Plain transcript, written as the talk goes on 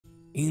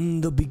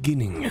In the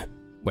beginning...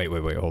 Wait,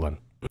 hold on.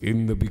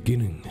 In the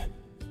beginning,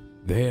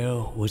 there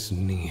was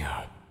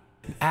NieR.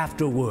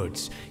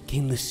 Afterwards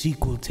came the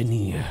sequel to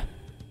NieR.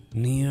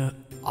 NieR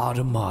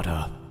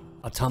Automata.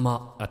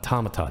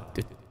 Automata.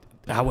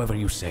 However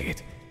you say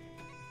it.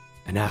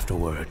 And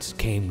afterwards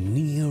came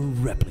NieR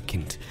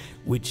Replicant,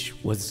 which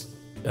was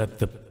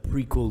the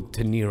prequel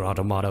to NieR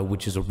Automata,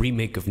 which is a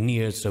remake of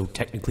NieR, so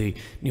technically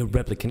NieR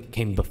Replicant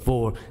came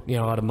before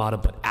NieR Automata,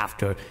 but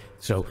after,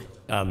 so,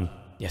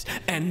 yes.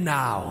 And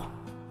now,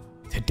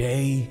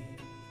 today,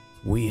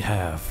 we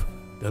have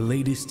the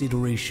latest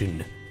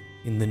iteration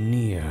in the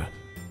NieR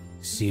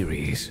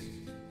series.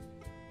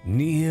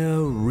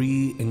 NieR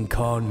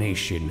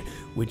Reincarnation,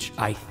 which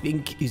I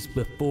think is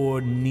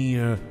before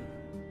NieR,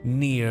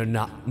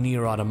 not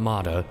NieR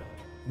Automata,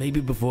 maybe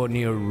before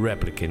NieR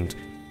Replicant.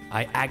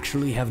 I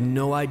actually have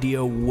no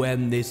idea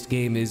when this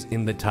game is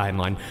in the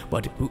timeline,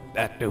 but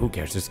who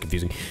cares? It's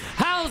confusing.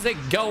 How's it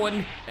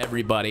going,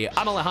 everybody?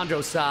 I'm Alejandro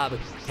Saab,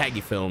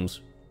 Kagi Films,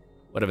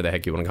 whatever the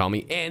heck you want to call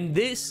me, and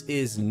this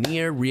is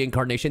NieR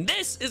Reincarnation.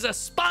 This is a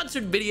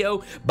sponsored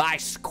video by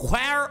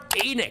Square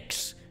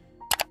Enix.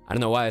 I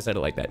don't know why I said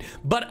it like that,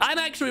 but I'm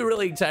actually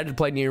really excited to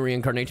play NieR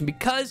Reincarnation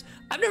because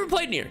I've never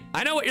played NieR.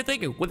 I know what you're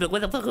thinking. What the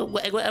fuck?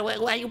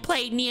 Why you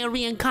play NieR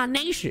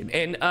Reincarnation?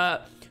 And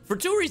for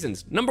two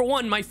reasons. Number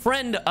one, my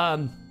friend,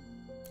 I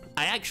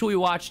actually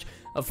watched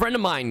a friend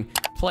of mine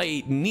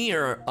play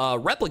NieR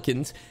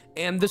Replicant,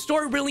 and the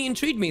story really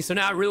intrigued me. So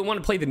now I really want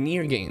to play the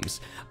NieR games.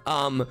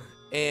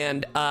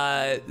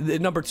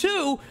 Number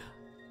two,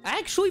 I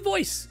actually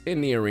voice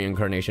in NieR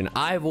Reincarnation.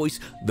 I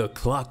voice the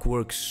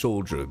Clockwork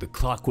Soldier, the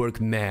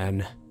Clockwork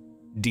Man,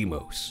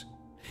 Deimos.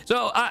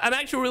 So I'm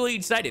actually really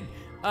excited.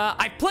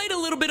 I've played a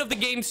little bit of the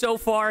game so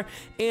far,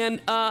 and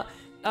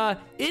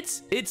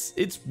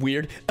it's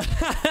weird.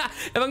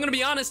 If I'm gonna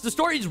be honest, the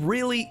story is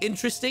really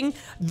interesting.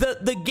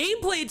 The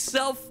gameplay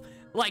itself,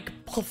 like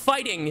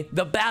fighting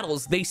the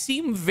battles, they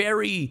seem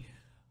very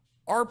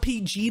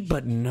RPG,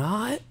 but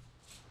not.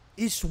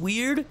 It's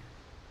weird.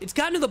 It's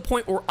gotten to the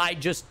point where I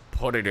just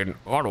put it in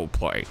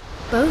autoplay.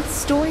 Both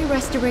story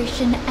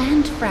restoration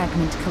and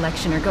fragment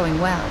collection are going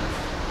well.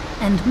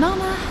 And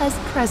Mama has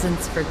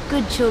presents for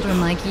good children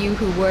like you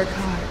who work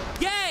hard.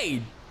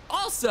 Yay!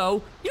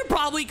 Also, you're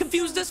probably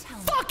confused as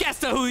fuck as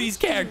to who these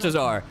characters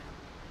are.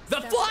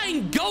 The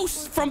flying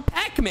ghost from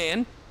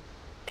Pac-Man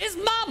is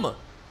Mama.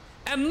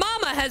 And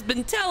Mama has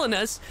been telling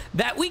us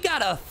that we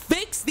gotta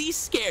fix these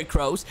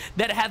scarecrows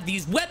that have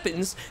these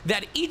weapons,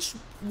 that each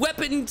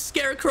weapon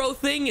scarecrow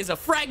thing is a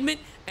fragment,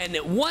 and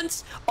that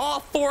once all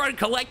four are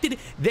collected,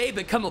 they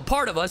become a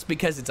part of us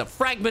because it's a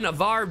fragment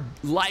of our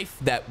life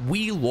that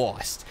we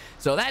lost.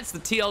 So that's the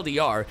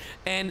TLDR.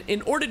 And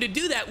in order to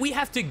do that, we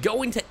have to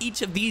go into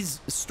each of these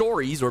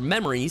stories or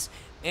memories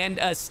and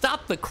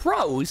stop the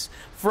crows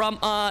from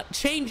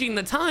changing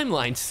the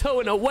timeline. So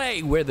in a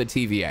way, we're the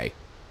TVA.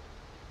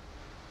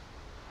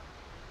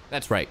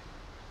 That's right.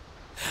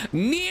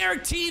 NieR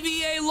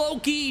TVA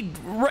Loki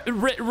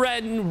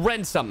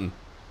Ren something.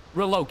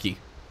 Reloki.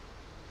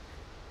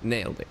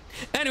 Nailed it.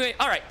 Anyway,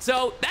 all right.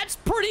 So that's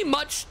pretty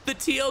much the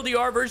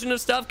TLDR version of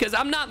stuff because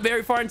I'm not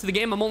very far into the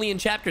game. I'm only in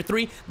chapter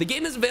 3. The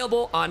game is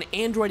available on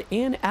Android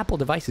and Apple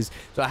devices,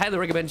 so I highly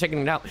recommend checking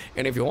it out.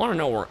 And if you want to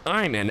know where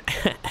I'm in,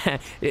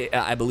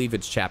 I believe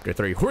it's chapter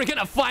 3. We're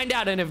gonna find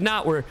out, and if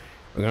not, we're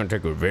gonna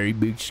take a very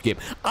big skip.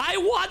 I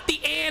want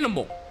the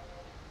animal.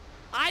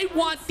 I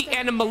want the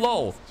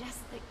animal. Just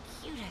the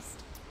cutest.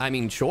 I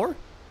mean, sure.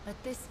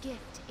 But this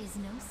gift is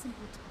no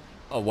simple toy.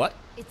 Oh, what?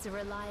 It's a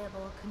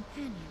reliable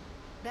companion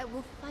that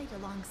will fight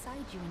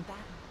alongside you in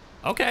battle.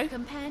 Okay.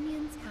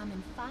 Companions come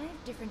in 5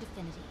 different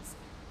affinities,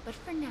 but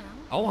for now,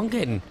 oh, I'm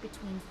getting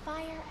between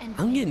fire and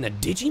I'm getting a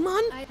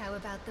Digimon. How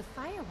about the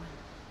fire one?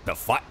 The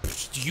fire?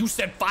 You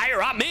said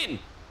fire. I'm in.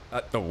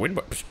 The wind?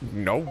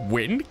 No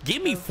wind.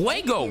 Give me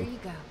fuego. Here you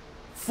go.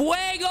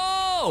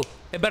 Fuego.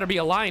 It better be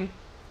a lion.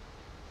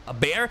 A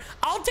bear?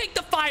 I'll take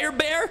the fire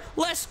bear.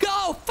 Let's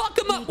go. Fuck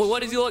him up. Well,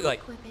 what does he look like?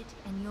 Equip it,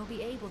 and you'll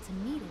be able to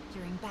meet it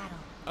during battle.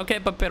 Okay,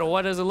 but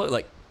what does it look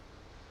like?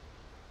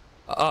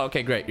 Oh,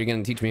 okay, great. You're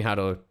gonna teach me how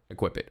to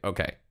equip it.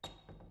 Okay.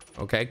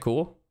 Okay,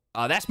 cool.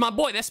 That's my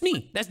boy. That's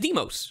me. That's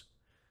Deimos.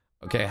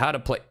 Okay, how to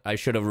play. I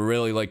should have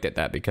really looked at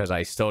that because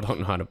I still don't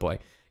know how to play.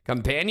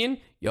 Companion?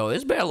 Yo,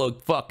 this bear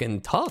look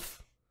fucking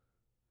tough.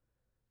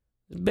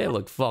 This bear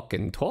look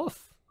fucking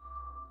tough.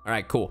 All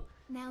right, cool.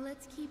 Now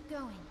let's keep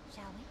going,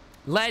 shall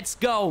we? Let's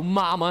go,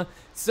 mama.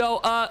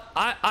 So,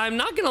 I'm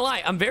not gonna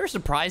lie. I'm very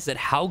surprised at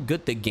how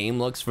good the game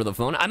looks for the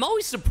phone. I'm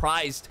always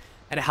surprised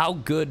at how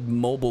good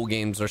mobile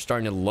games are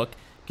starting to look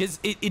because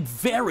it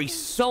varies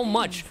so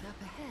much.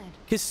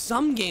 Because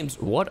some games...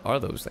 What are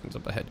those things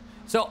up ahead?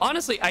 So,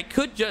 honestly, I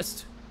could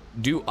just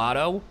do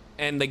auto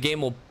and the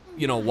game will,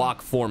 you know,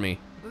 walk for me.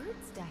 Bird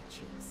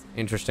statues.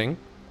 Interesting.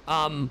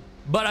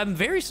 But I'm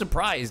very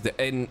surprised,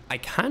 and I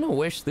kind of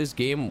wish this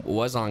game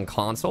was on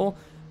console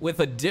with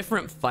a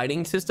different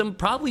fighting system,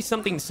 probably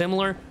something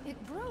similar.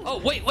 It broke. Oh,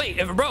 wait,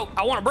 if it broke,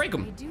 I want to break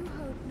them. I do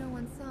hope no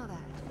one saw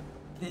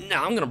that.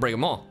 No, I'm gonna break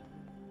them all.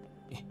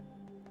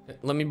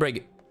 Let me break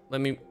it.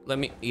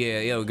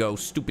 Yeah, there we go.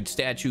 Stupid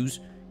statues.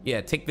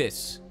 Yeah, take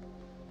this.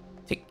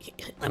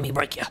 Let me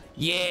break you.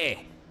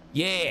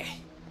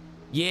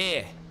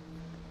 Yeah.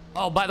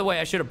 Oh, by the way,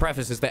 I should have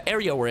prefaced this. The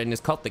area we're in is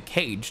called the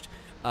Caged,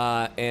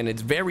 and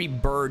it's very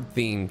bird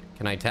themed.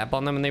 Can I tap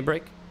on them and they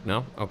break?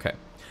 No? Okay.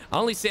 I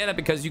only say that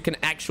because you can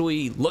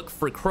actually look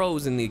for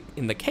crows in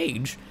the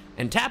cage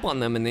and tap on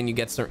them, and then you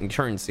get certain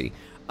currency.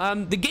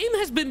 The game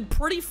has been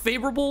pretty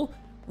favorable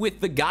with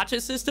the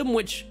gacha system,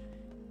 which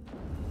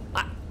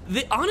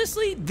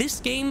honestly,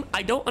 this game,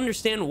 I don't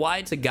understand why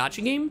it's a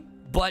gacha game,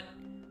 but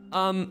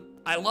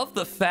I love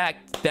the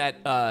fact that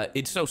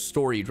it's so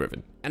story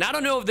driven. And I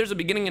don't know if there's a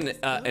beginning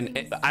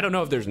and I don't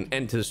know if there's an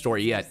end to the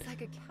story yet.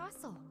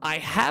 I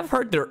have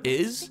heard there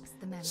is,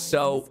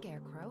 so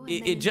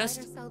it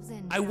just,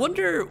 I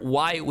wonder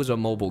why it was a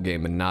mobile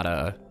game and not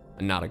a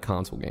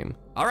console game.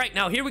 All right,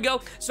 now here we go.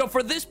 So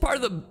for this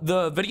part of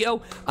the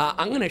video,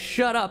 I'm gonna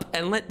shut up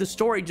and let the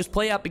story just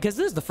play out, because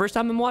this is the first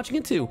time I'm watching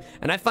it too,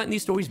 and I find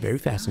these stories very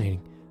fascinating.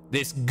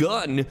 This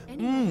gun,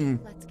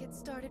 Let's get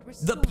started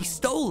the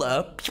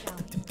pistola.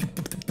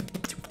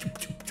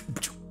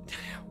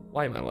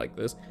 Why am I like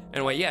this?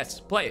 Anyway, yes,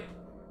 play it.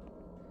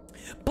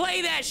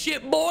 Play that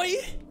shit, boy.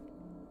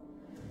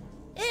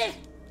 All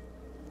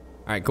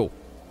right, cool.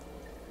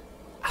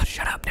 I'll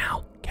shut up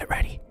now. Get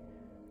ready,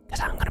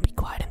 because I'm gonna be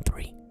quiet in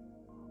 3,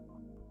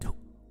 2,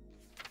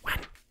 1.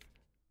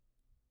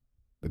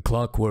 The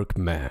Clockwork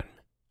Man.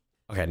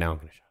 Okay, now I'm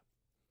gonna shut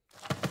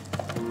up.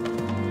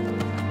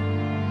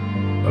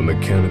 A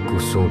mechanical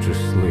soldier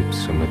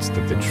sleeps amidst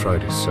the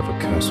detritus of a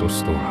castle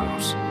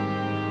storehouse.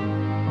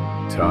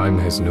 Time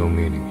has no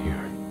meaning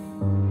here.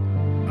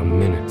 A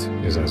minute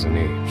is as an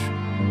age.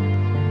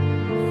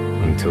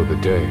 Until the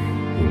day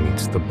he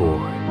meets the boy.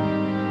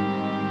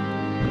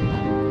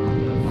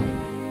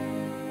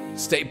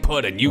 Stay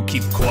put and you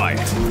keep quiet.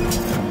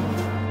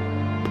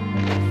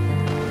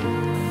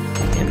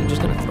 Damn, I'm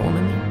just gonna throw him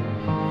in there.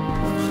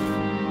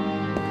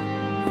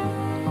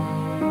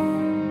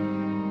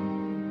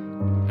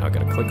 Now I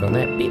gotta click on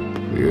that beep.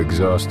 The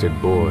exhausted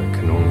boy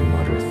can only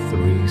mutter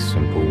 3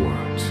 simple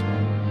words.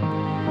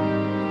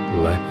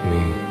 Let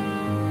me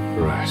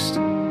rest.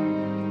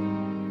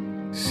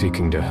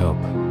 Seeking to help,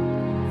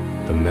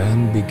 the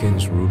man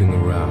begins rooting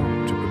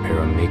around to prepare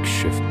a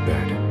makeshift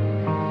bed.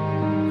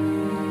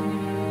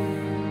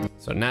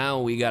 So now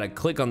we gotta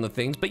click on the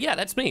things, but yeah,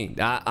 that's me.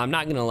 I'm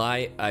not gonna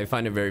lie, I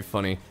find it very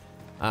funny.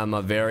 I'm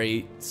a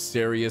very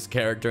serious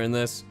character in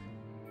this,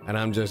 and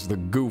I'm just the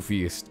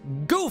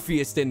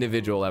goofiest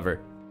individual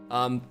ever.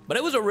 But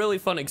it was a really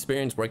fun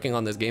experience working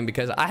on this game,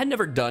 because I had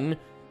never done,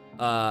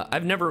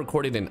 I've never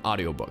recorded an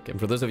audiobook. And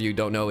for those of you who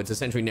don't know, it's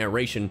essentially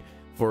narration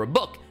for a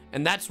book.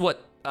 And that's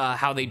what,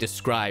 how they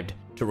described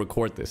to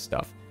record this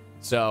stuff.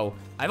 So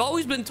I've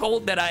always been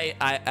told that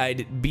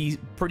I'd be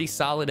pretty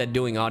solid at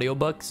doing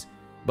audiobooks,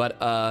 but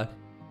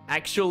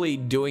actually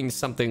doing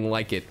something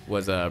like it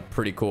was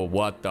pretty cool.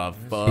 What the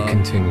fuck? He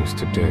continues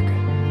to dig.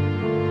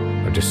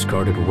 A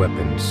discarded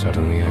weapon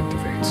suddenly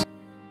activates.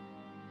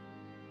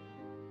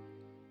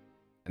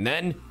 And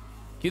then,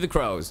 cue the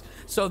crows.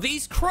 So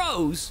these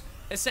crows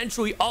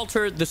essentially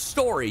alter the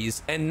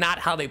stories and not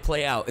how they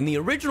play out. In the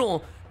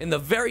original, in the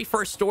very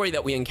first story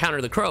that we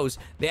encounter the crows,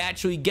 they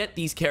actually get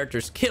these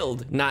characters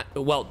killed. Not,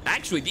 well,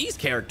 actually these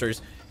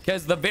characters,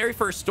 because the very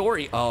first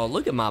story, oh,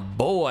 look at my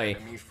boy.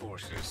 Enemy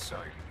forces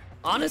sighted.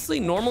 Honestly,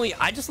 normally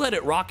I just let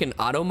it rock in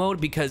auto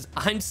mode because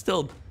I'm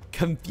still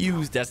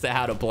confused as to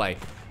how to play.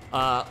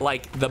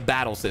 Like the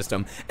battle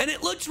system, and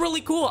it looks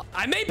really cool.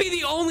 I may be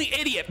the only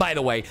idiot, by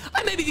the way.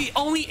 I may be the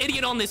only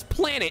idiot on this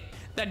planet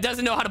that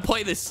doesn't know how to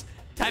play this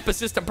type of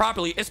system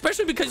properly,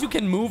 especially because you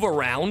can move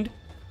around.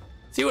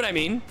 See what I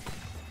mean?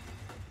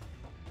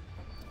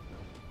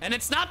 And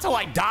it's not to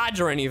like dodge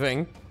or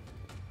anything.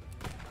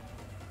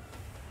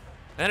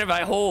 And if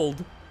I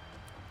hold,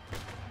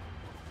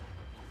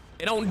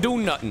 it don't do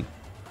nothing.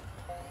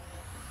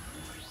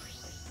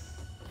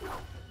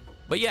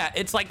 But yeah,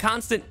 it's like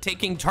constant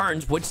taking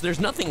turns, which there's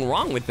nothing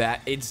wrong with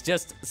that. It's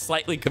just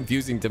slightly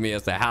confusing to me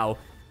as to how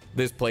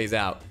this plays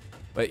out.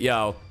 But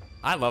yo,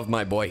 I love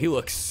my boy. He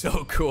looks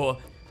so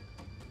cool.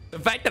 The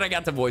fact that I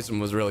got to voice him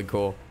was really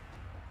cool.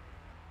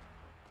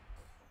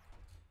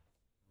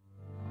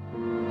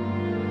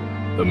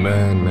 The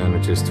man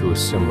manages to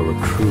assemble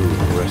a crude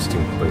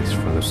resting place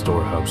from the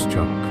storehouse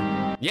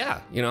junk.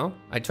 Yeah, you know,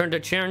 I turned a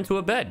chair into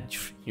a bed.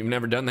 You've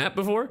never done that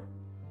before?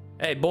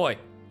 Hey, boy.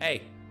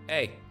 Hey,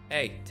 hey.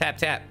 Hey, tap,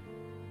 tap.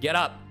 Get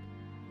up.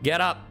 Get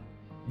up.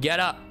 Get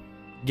up.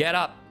 Get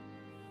up.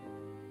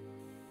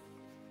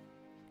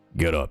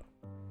 Get up.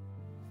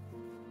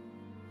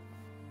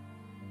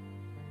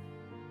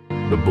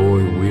 The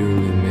boy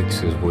wearily makes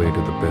his way to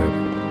the bed.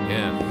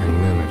 Yeah. And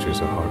manages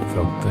a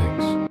heartfelt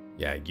thanks.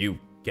 Yeah, you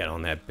get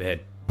on that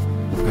bed.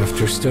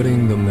 After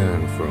studying the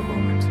man for a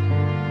moment,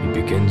 he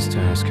begins to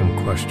ask him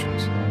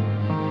questions.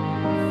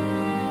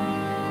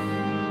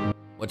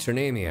 What's your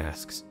name, he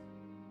asks.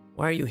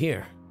 Why are you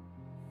here?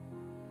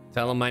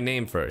 Tell him my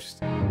name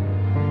first.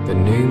 The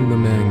name the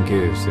man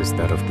gives is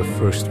that of the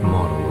first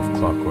model of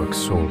Clockwork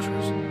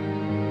soldiers.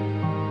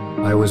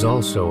 I was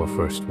also a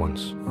first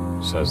once,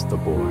 says the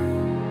boy.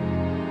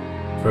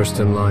 First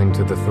in line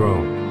to the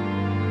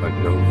throne, but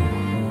no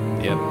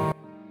more. Yep.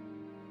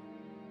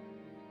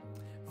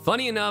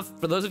 Funny enough,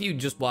 for those of you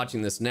just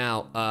watching this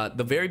now,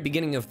 the very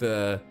beginning of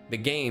the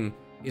game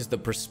is the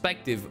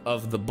perspective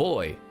of the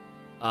boy,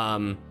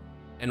 and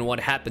what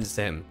happens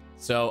to him.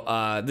 So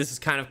this is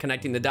kind of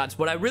connecting the dots.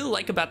 What I really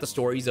like about the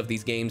stories of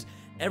these games,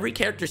 every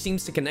character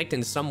seems to connect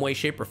in some way,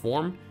 shape, or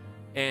form.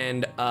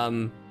 And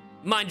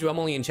mind you, I'm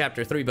only in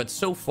chapter 3, but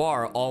so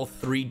far, all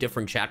 3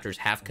 different chapters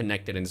have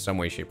connected in some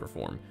way, shape, or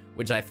form,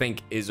 which I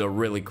think is a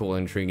really cool,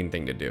 intriguing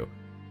thing to do.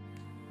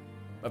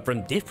 But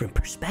from different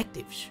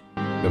perspectives.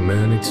 The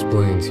man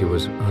explains he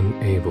was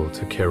unable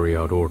to carry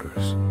out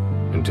orders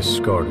and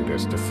discarded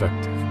as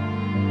defective.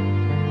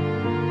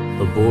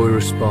 The boy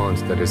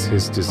responds that as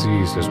his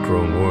disease has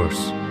grown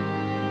worse,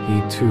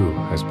 he too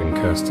has been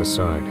cast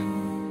aside.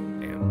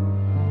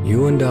 Damn.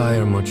 You and I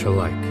are much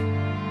alike,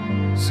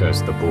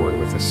 says the boy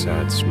with a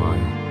sad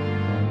smile.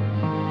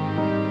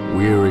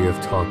 Weary of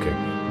talking,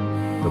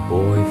 the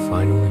boy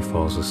finally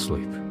falls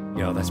asleep.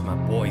 Yo, that's my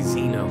boy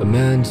Zeno. The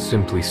man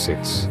simply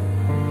sits,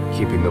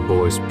 keeping the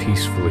boy's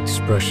peaceful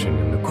expression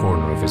in the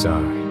corner of his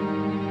eye.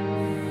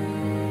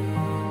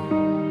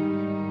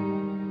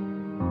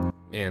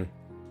 Man,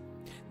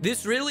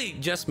 this really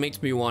just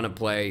makes me want to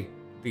play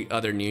the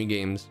other NieR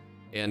games,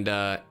 and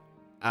I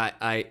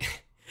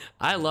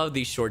love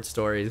these short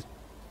stories,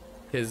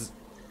 because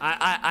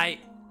I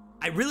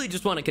really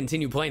just want to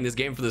continue playing this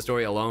game for the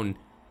story alone.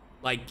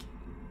 Like,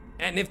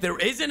 and if there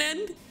is an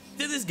end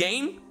to this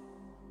game,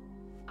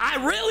 I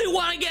really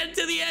want to get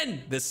to the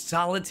end. The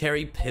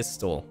solitary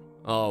pistol.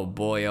 Oh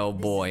boy, oh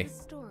boy. This is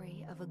the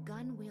story of a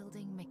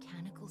gun-wielding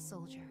mechanical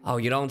soldier. Oh,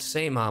 you don't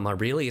say, Mama.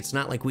 Really? It's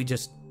not like we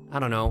just, I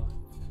don't know,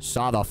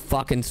 saw the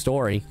fucking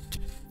story.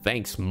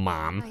 Thanks,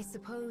 Mom. I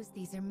suppose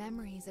these are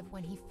memories of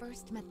when he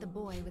first met the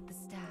boy with the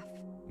staff.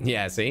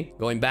 Yeah, see?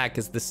 Going back,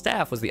 because the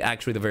staff was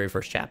actually the very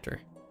first chapter.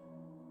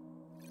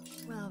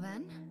 Well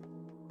then,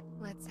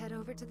 let's head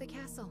over to the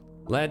castle.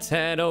 Let's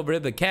head over to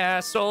the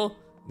castle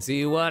and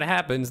see what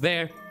happens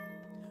there.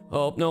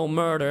 Hope no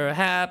murder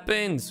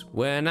happens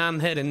when I'm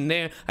heading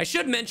there. I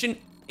should mention,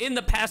 in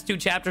the past 2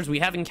 chapters, we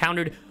have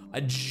encountered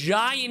a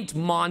giant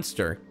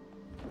monster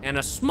and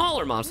a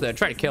smaller monster that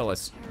tried to kill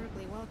us.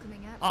 Terribly welcoming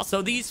atmosphere.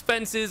 Also, these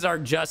fences are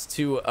just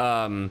to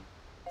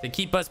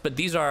keep us, but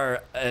these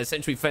are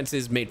essentially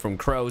fences made from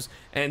crows.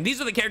 And these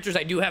are the characters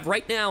I do have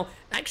right now.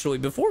 Actually,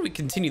 before we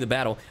continue the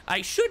battle,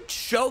 I should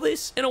show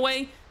this in a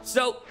way.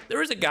 So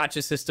there is a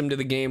gacha system to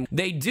the game.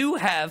 They do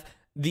have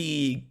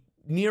the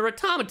NieR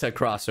Automata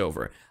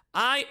crossover.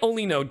 I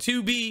only know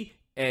 2B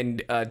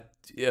and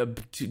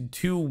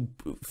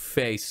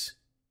 2-Face.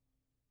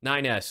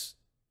 9S.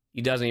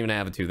 He doesn't even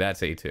have a 2. That's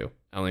A2.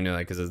 I only know that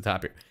because it's the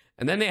top here.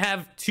 And then they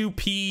have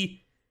 2P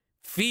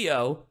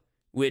Theo,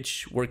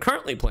 which we're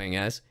currently playing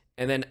as.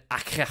 And then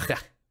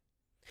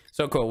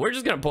so cool. We're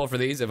just going to pull for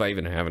these if I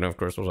even have enough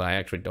crystals. I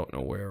actually don't know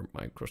where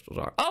my crystals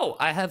are. Oh,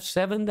 I have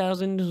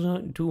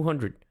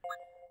 7,200.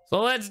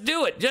 So let's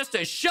do it just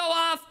to show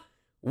off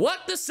what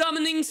the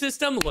summoning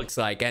system looks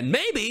like. And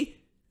maybe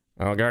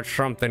I'll get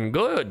something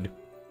good.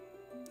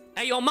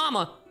 Hey, yo,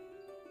 Mama.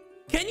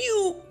 Can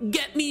you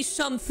get me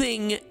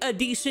something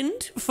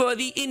decent for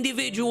the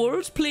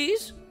individuals,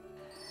 please?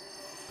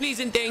 Please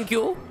and thank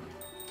you.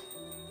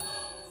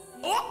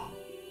 Oh!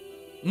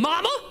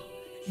 Mama?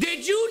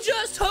 Did you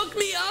just hook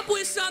me up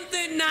with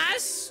something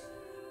nice?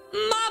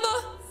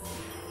 Mama?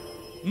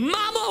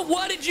 Mama,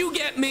 what did you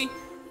get me?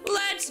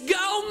 Let's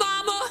go,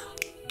 Mama.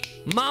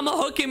 Mama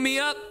hooking me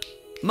up.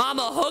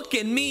 Mama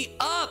hooking me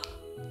up.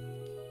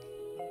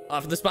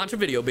 Off the sponsor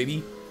video,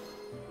 baby.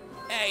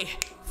 Hey,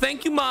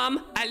 thank you,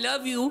 Mom. I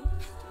love you.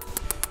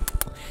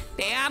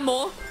 Te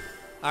amo.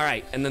 All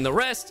right, and then the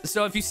rest.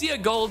 So if you see a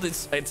gold,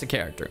 it's a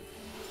character.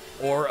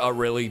 Or a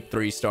really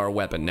 3-star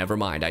weapon. Never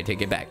mind, I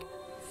take it back.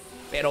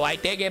 Pero I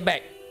take it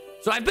back.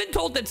 So I've been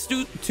told that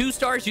 2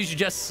 stars you should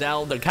just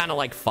sell. They're kind of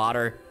like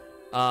fodder.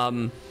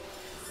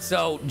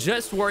 So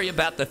just worry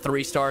about the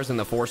 3 stars and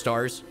the 4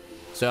 stars.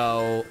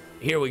 So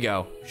here we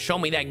go. Show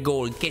me that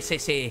gold. Que se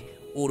se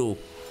uru.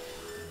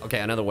 Okay,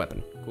 another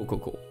weapon. Cool, cool,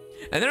 cool.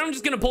 And then I'm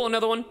just gonna pull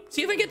another one.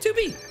 See if I get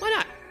 2B. Why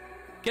not?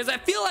 Because I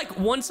feel like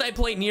once I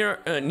play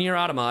NieR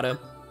Automata,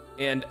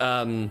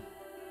 and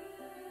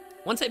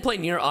once I play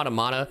NieR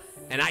Automata,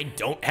 and I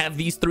don't have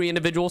these 3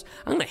 individuals,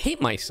 I'm gonna hate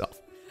myself.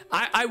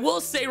 I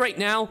will say right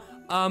now,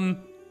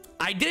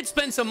 I did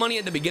spend some money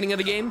at the beginning of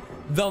the game.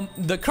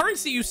 The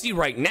currency you see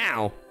right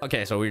now,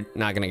 okay, so we're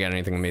not gonna get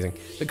anything amazing.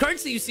 The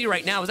currency you see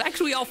right now is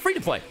actually all free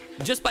to play,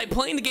 just by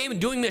playing the game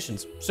and doing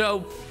missions.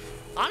 So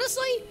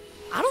honestly,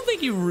 I don't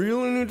think you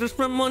really need to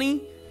spend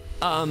money.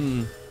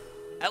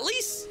 At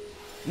least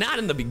not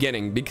in the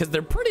beginning, because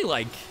they're pretty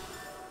like,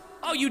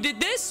 oh, you did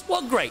this?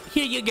 Well, great.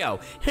 Here you go.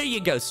 Here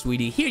you go,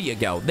 sweetie. Here you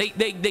go.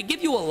 They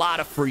give you a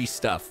lot of free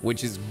stuff,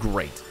 which is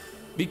great.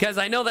 Because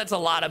I know that's a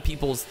lot of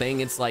people's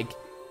thing. It's like,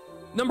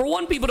 number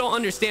one, people don't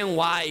understand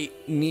why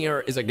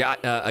NieR is a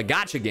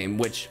gacha game,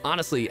 which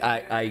honestly,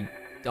 I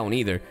don't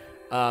either.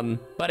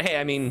 But hey,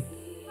 I mean,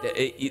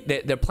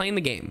 They're playing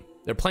the game.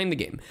 They're playing the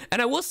game.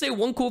 And I will say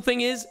one cool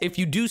thing is if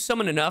you do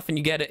summon enough and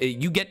you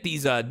get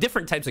these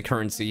different types of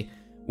currency,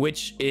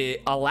 which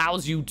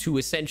allows you to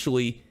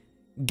essentially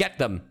get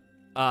them.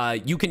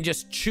 You can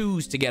just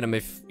choose to get them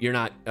if you're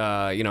not,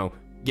 you know,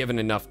 given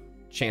enough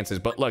chances.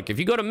 But look, if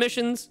you go to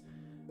missions,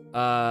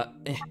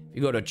 if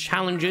you go to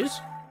challenges,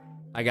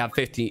 I got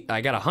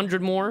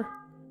 100 more.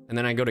 And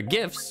then I go to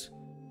gifts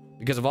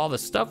because of all the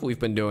stuff we've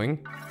been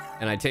doing.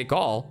 And I take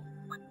all.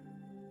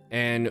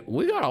 And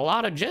we got a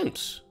lot of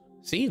gems.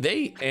 See,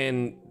 they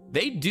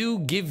do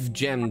give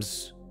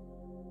gems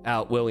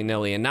out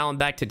willy-nilly. And now I'm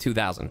back to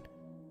 2,000.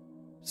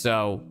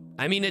 So,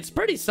 I mean, it's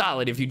pretty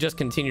solid if you just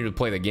continue to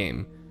play the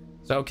game.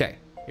 So, okay,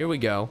 here we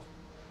go.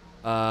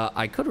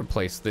 I could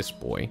replace this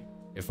boy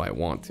if I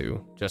want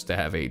to, just to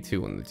have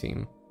A2 in the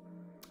team.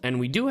 And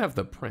we do have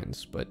the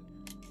prince, but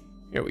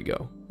here we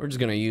go. We're just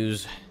gonna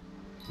use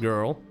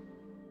girl.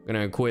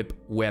 Gonna equip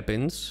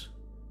weapons.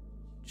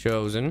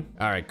 Chosen.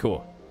 All right,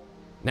 cool.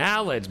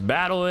 Now let's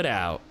battle it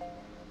out.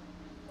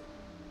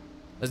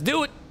 Let's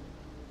do it.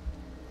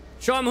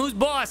 Show him who's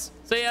boss.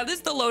 So yeah, this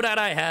is the loadout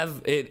I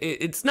have.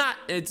 It's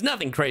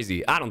nothing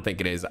crazy. I don't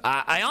think it is.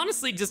 I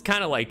honestly just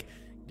kind of like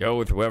go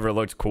with whoever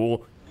looks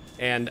cool.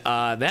 And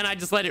then I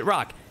just let it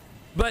rock.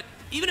 But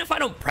even if I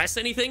don't press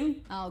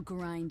anything, I'll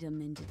grind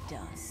them into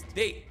dust.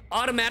 They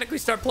automatically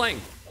start playing.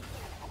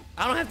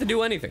 I don't have to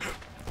do anything.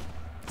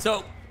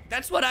 So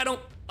that's what I don't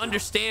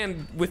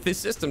understand with this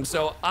system.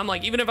 So I'm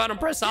like, even if I don't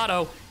press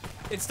auto,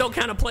 it still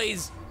kind of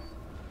plays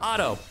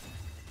auto.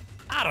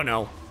 I don't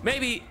know.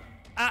 Maybe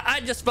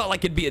I just felt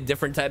like it'd be a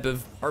different type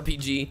of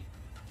RPG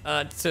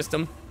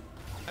system.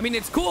 I mean,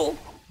 it's cool,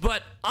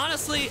 but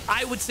honestly,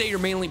 I would say you're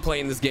mainly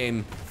playing this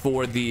game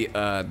for the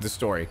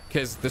story,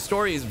 because the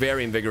story is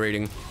very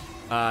invigorating.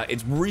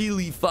 It's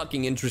really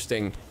fucking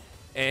interesting,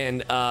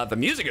 and the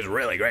music is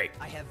really great.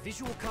 I have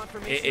visual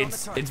confirmation.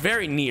 It's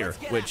very NieR,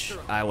 which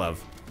I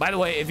love. By the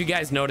way, if you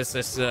guys notice,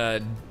 this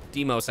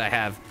Demos I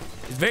have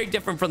is very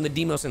different from the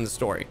Demos in the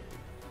story.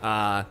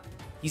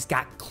 He's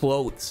got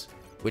clothes,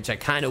 which I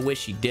kind of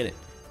wish he didn't.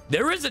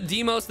 There is a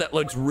Demos that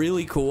looks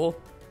really cool.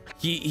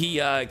 He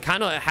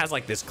kind of has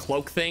like this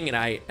cloak thing, and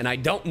I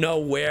don't know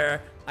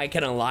where I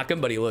can unlock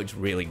him, but he looks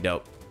really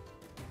dope.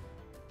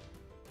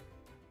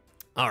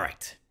 All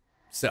right,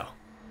 so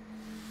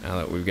now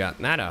that we've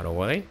gotten that out of the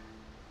way,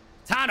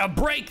 time to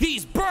break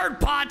these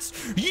bird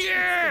pots.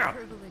 Yeah!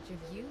 It's the privilege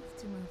of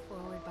youth to move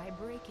forward by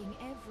breaking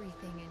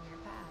everything in your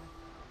path.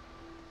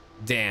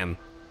 Damn,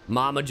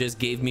 Mama just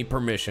gave me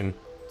permission.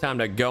 Time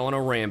to go on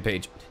a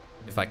rampage.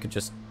 If I could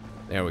just,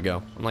 there we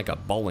go. I'm like a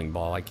bowling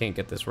ball. I can't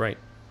get this right.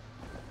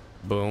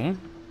 Boom.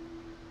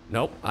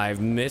 Nope, I've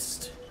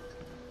missed.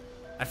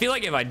 I feel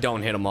like if I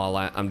don't hit them all,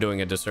 I'm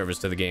doing a disservice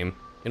to the game.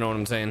 You know what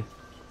I'm saying?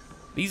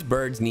 These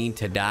birds need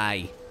to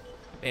die.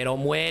 Pero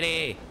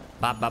muere.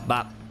 Bop, bop,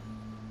 bop.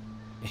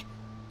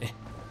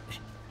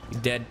 He's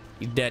dead.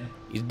 He's dead.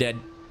 He's dead.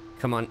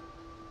 Come on. All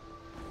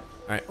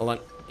right, hold on.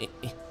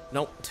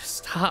 Nope,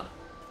 stop.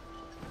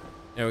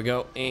 There we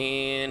go.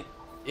 And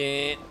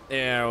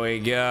there we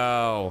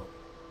go.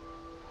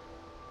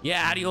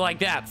 Yeah, how do you like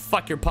that?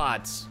 Fuck your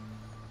pots.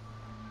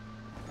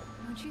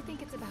 Don't you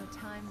think it's about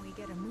time we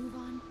get a move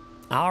on?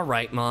 All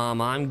right,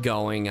 Mom, I'm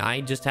going.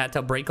 I just had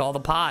to break all the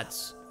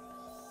pots.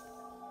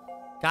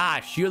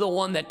 Gosh, you're the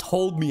one that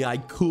told me I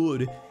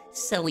could.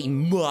 Silly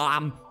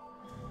mom.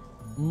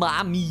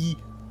 Mommy.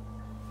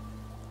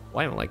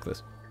 Why don't I like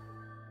this?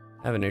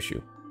 I have an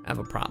issue. I have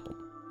a problem.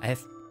 I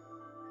have...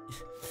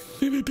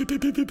 All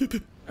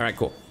right,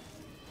 cool.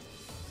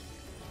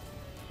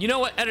 You know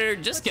what, editor?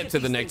 Just skip to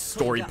the next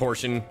story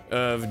portion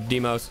of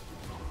Demos.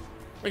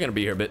 We're gonna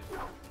be here a bit.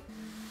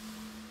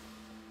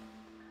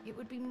 It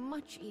would be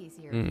much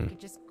easier if we could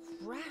just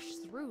crash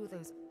through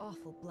those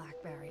awful black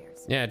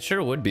barriers. Yeah, it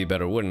sure would be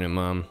better, wouldn't it,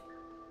 Mom?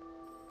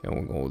 Okay,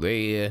 we'll go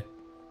there.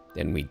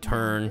 Then we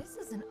turn. This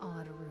is an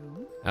odd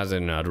room. How's it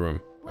an odd room?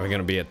 Are we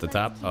gonna be at the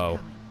top? Oh.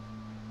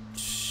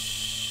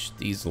 Shh,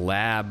 these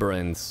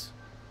labyrinths.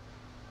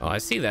 Oh, I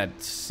see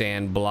that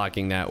sand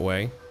blocking that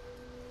way.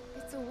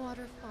 It's a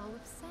waterfall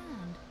of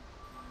sand.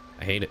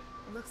 I hate it.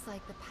 It looks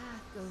like the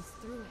path goes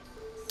through it.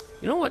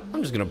 You know what?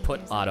 I'm just gonna put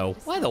auto.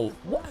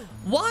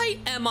 Why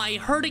am I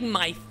hurting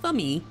my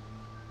thummy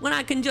when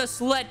I can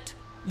just let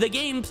the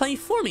game play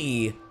for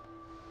me?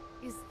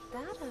 Is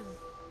that a...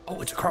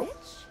 Oh, it's a crow.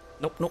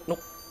 Nope, nope, nope.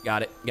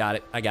 Got it, got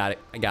it, I got it,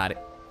 I got it.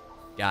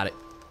 Got it.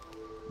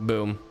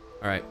 Boom.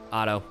 All right,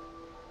 auto.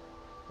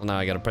 Well, now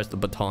I gotta press the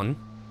button.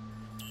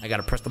 I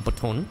gotta press the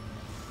button.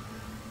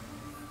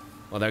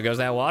 Well, there goes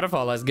that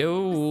waterfall. Let's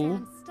go.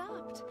 Sand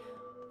stopped.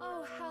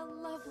 Oh, how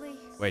lovely.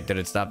 Wait, did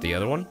it stop the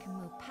other one? We can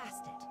move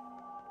past it.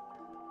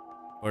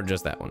 Or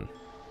just that one?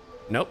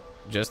 Nope,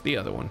 just the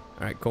other one.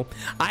 All right, cool.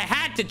 I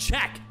had to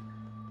check.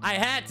 I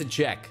had to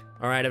check.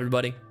 All right,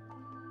 everybody.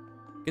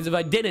 Because if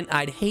I didn't,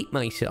 I'd hate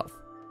myself.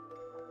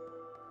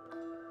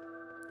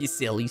 You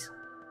sillies.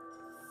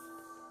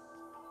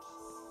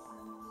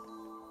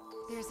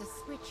 There's a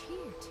switch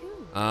here,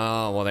 too.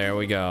 Oh, well, there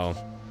we go.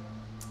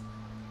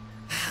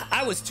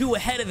 I was too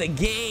ahead of the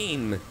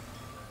game.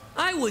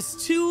 I was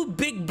too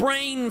big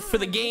brain for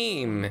the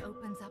game.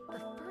 Opens up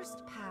the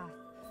first path.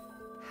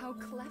 How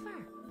clever.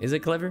 Is it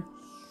clever?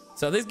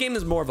 So this game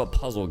is more of a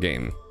puzzle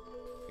game,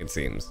 it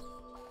seems.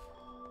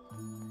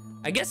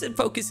 I guess it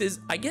focuses,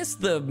 I guess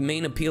the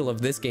main appeal of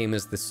this game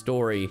is the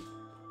story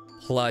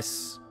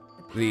plus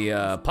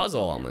the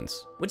puzzle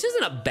elements, which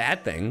isn't a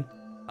bad thing.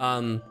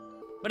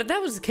 But if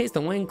that was the case,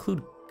 then why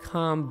include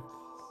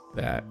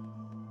combat?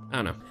 I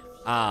don't know.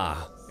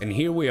 Ah, and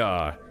here we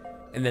are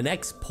in the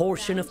next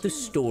portion of the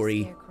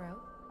story.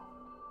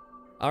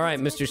 All right,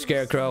 Mr.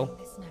 Scarecrow,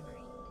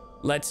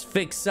 let's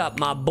fix up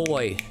my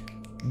boy,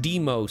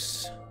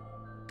 Demos.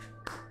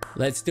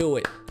 Let's do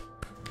it.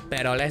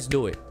 Pero let's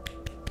do it.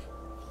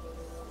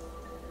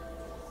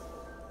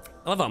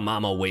 I love how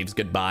Mama waves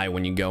goodbye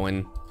when you go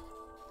in.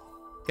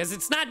 Because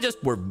it's not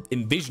just we're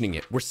envisioning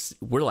it.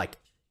 We're like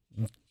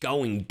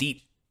going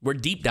deep. We're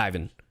deep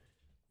diving.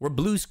 We're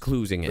Blue's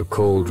Cluesing it. The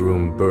cold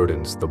room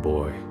burdens the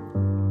boy,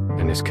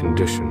 and his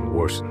condition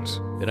worsens.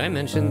 Did I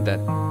mention that?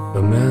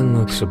 The man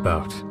looks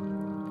about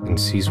and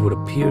sees what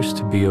appears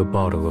to be a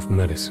bottle of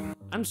medicine.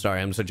 I'm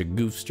sorry, I'm such a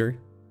goofster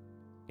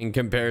in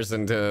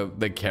comparison to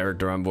the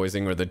character I'm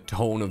voicing or the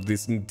tone of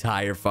this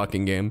entire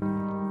fucking game.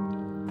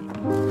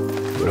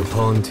 But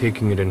upon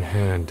taking it in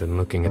hand and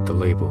looking at the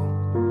label,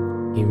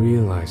 he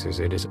realizes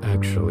it is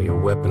actually a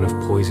weapon of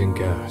poison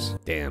gas.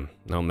 Damn,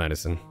 no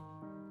medicine.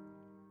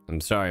 I'm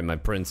sorry, my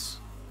prince.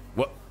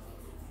 What?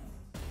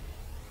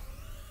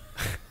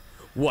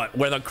 What?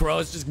 Where the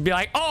crows just be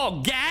like,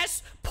 oh,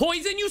 gas?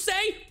 Poison, you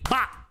say?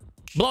 Bah!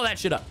 Blow that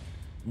shit up.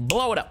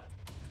 Blow it up.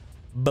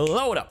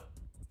 Blow it up.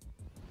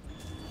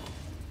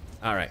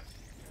 All right.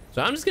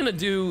 So I'm just gonna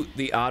do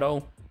the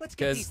auto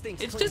because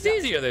it's just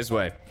easier this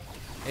way.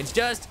 It's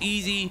just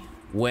easy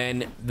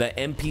when the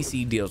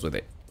NPC deals with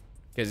it.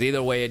 Because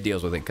either way it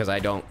deals with it, because I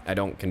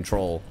don't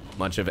control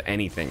much of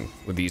anything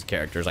with these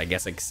characters, I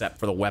guess, except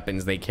for the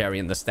weapons they carry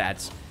and the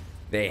stats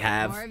they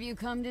have. More have you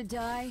come to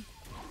die?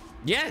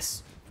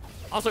 Yes.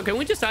 Also, can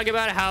we just talk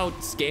about how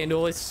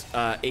scandalous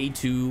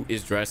A2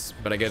 is dressed?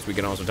 But I guess we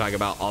can also talk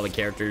about all the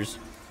characters.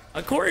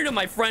 According to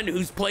my friend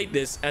who's played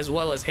this, as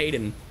well as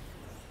Hayden,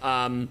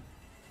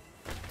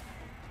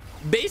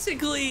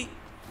 basically,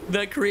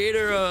 the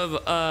creator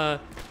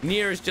of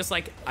NieR is just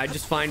like, I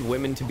just find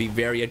women to be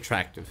very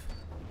attractive.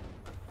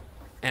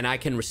 And I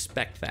can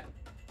respect that.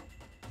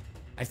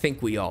 I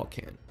think we all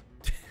can.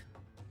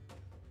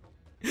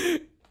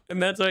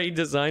 And that's why he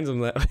designs them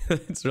that way.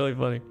 It's really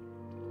funny.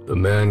 The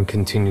man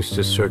continues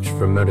to search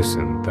for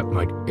medicine that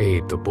might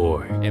aid the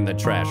boy. In the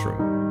trash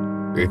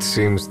room. It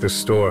seems the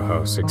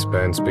storehouse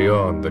expands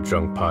beyond the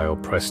junk pile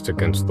pressed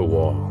against the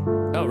wall.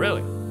 Oh,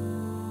 really?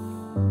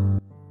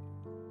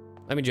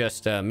 Let me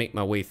just make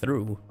my way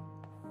through.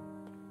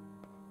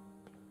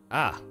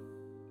 Ah,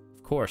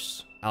 of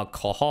course,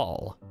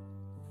 alcohol.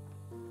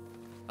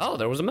 Oh,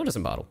 there was a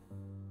medicine bottle.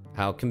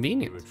 How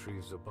convenient. He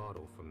retrieves a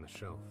bottle from the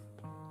shelf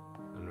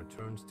and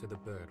returns to the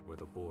bed where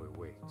the boy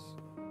waits.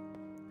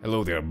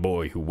 Hello there,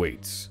 boy who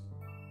waits.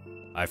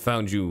 I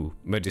found you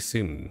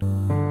medicine.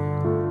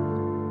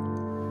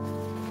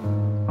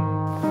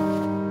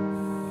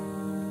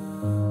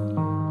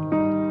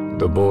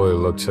 The boy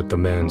looks at the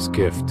man's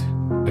gift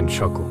and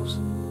chuckles.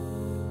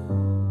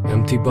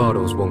 Empty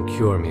bottles won't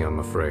cure me, I'm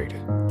afraid.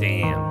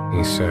 Damn.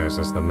 He says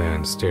as the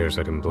man stares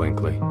at him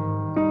blankly.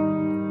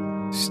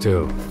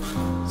 Still,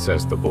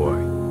 says the boy.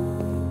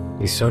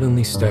 He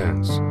suddenly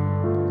stands,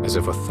 as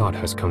if a thought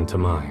has come to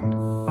mind.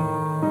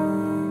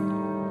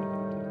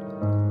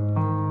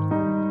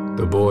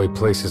 The boy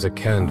places a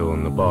candle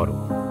in the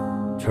bottle,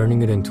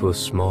 turning it into a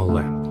small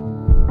lamp.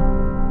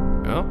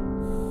 Oh?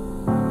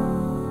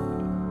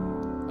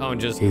 Oh, and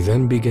just... He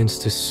then begins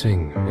to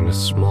sing in a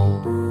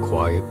small,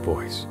 quiet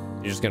voice.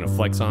 You're just gonna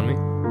flex on me?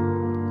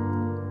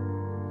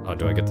 Oh,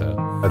 do I get that?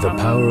 By the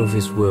power of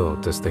his will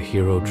does the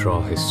hero draw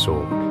his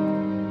sword.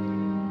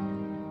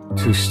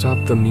 To stop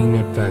the mean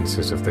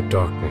advances of the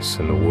darkness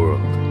in the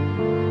world.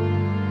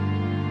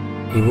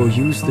 He will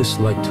use this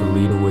light to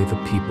lead away the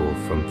people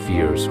from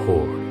fear's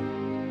horde.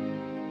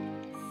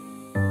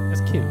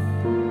 That's cute.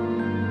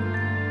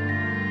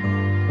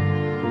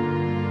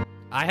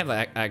 I have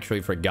actually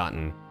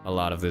forgotten a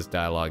lot of this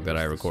dialogue that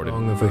I recorded.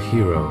 Song of a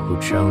hero who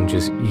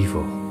challenges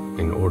evil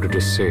in order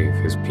to save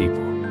his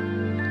people.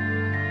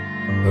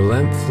 The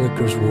lamp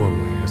flickers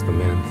warmly as the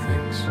man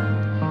thinks.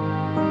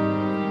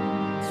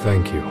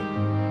 Thank you,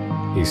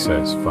 he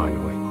says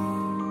finally.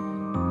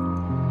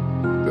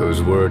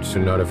 Those words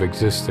should not have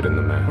existed in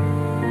the man,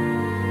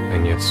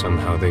 and yet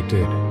somehow they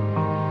did.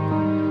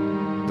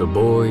 The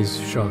boy's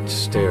shocked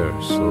stare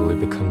slowly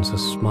becomes a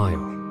smile,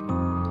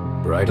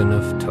 bright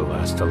enough to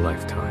last a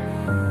lifetime.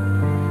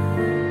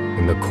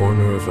 In the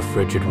corner of a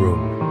frigid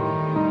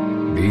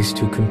room, these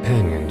two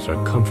companions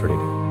are comforted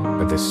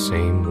by the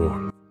same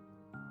warmth.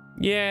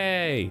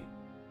 Yay!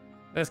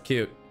 That's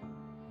cute.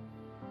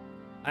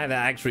 I had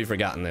actually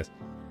forgotten this.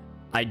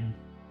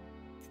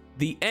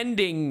 The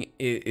ending,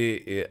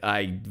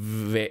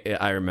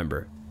 I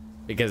remember.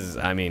 Because,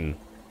 I mean,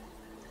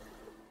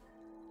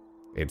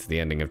 it's the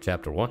ending of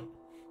chapter 1.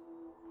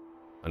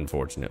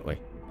 unfortunately.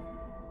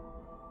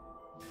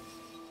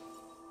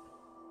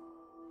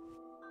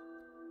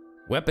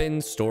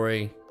 Weapons,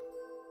 story,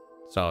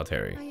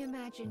 solitary. I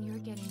imagine you're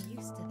getting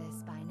used to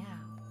this by now.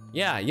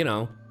 Yeah, you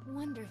know,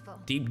 Wonderful.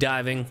 deep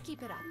diving, Let's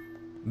keep it up.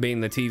 being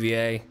the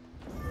TVA,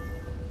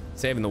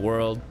 saving the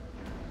world.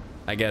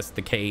 I guess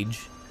the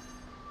cage.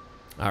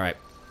 All right.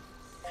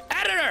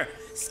 Editor,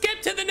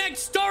 skip to the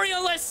next story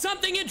unless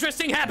something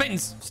interesting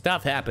happens.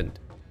 Stuff happened.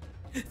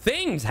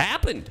 Things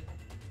happened.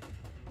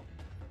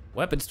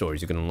 Weapon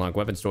stores. You can unlock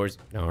weapon stores.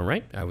 All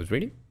right, I was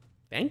reading.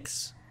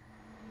 Thanks.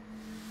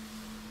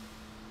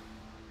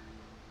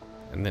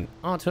 And then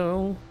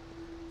auto.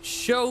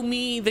 Show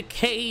me the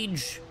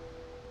cage.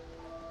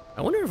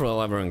 I wonder if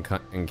we'll ever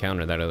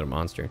encounter that other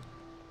monster.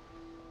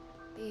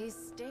 These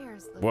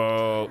stairs look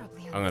Whoa,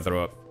 terribly I'm gonna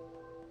throw up.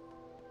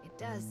 It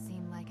does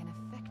seem like an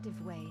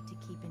effective way to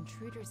keep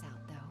intruders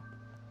out,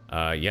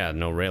 though. Yeah,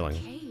 no The railing.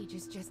 cage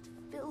is just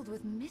filled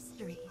with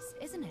mysteries,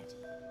 isn't it?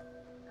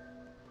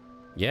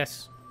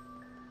 Yes.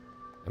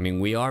 I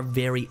mean, we are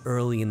very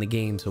early in the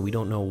game, so we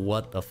don't know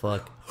what the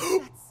fuck.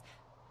 That's...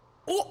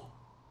 Oh!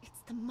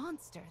 It's the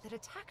monster that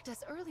attacked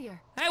us earlier.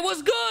 Hey,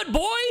 what's good,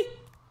 boy?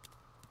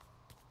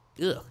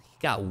 Ugh, he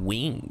got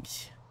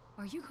wings.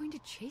 Are you going to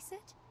chase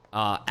it?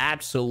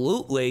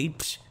 Absolutely.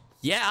 Psh,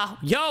 yeah.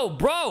 Yo,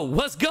 bro,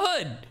 what's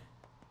good?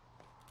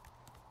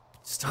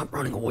 Stop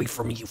running away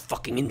from me, you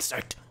fucking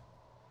insect.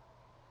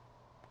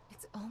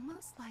 It's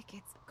almost like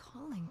it's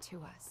calling to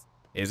us.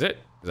 Is it?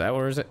 Is that what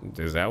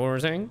we're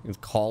saying? It's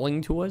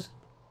calling to us?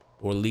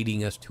 Or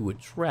leading us to a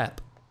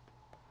trap?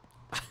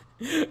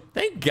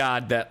 Thank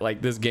God that,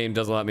 like, this game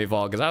doesn't let me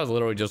fall, because I was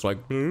literally just like...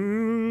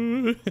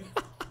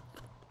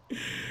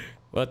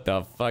 What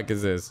the fuck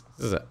is this?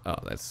 This is oh,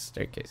 that's a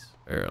staircase.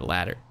 Or a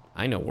ladder.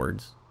 I know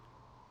words.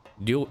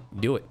 Do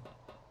it.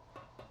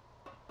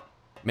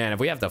 Man, if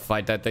we have to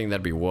fight that thing,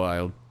 that'd be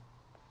wild.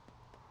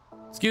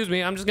 Excuse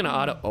me, I'm just gonna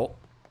auto... Oh,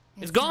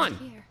 it's gone!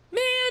 Here.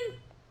 Man!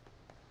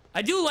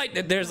 I do like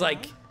that there's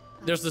like...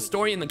 There's the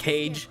story in the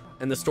cage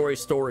and the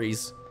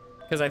stories.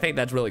 Because I think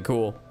that's really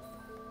cool.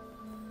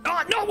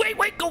 Oh, no,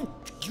 wait, go!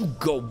 You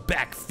go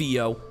back,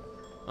 Theo.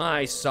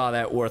 I saw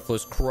that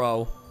worthless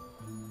crow.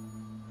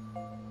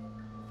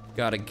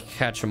 Gotta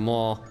catch them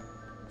all.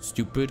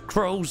 Stupid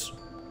crows.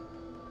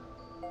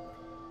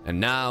 And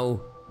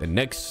now, the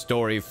next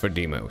story for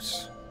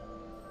Demos.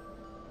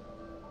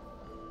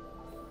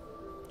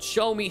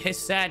 Show me his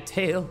sad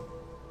tail.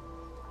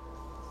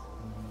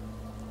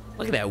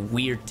 Look at that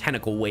weird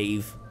tentacle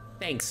wave.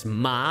 Thanks,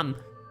 Mom.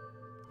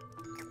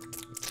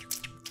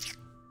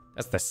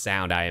 That's the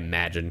sound I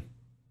imagine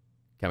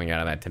coming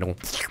out of that tentacle.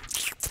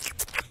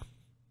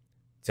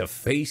 To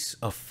face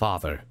a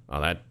father.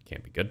 Oh, that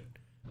can't be good.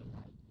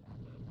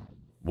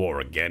 War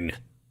again.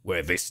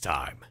 Where this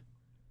time?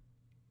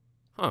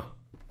 Huh.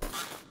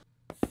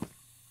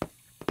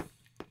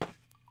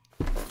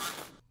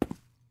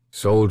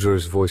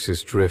 Soldiers'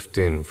 voices drift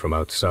in from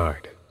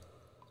outside.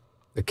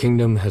 The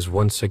kingdom has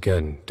once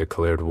again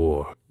declared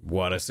war.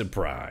 What a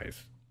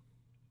surprise.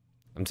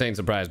 I'm saying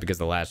surprise because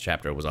the last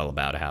chapter was all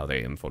about how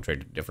they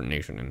infiltrated a different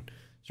nation and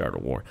started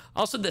a war.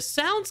 Also, the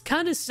sounds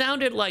kind of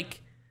sounded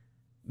like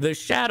the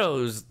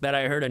shadows that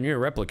I heard on NieR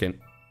Replicant.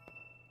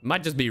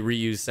 Might just be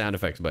reused sound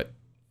effects, but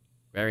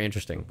very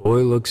interesting.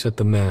 Boy looks at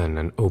the man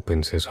and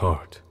opens his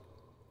heart.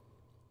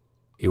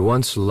 He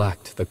once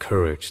lacked the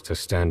courage to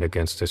stand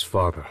against his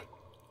father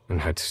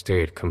and had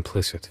stayed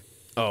complicit.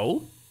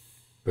 Oh?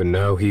 But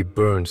now he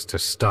burns to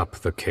stop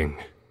the king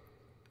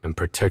and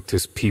protect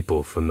his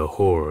people from the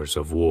horrors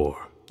of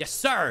war. Yes,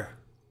 sir.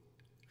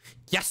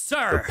 Yes, The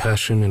sir.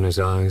 passion in his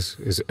eyes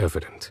is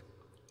evident.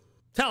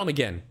 Tell him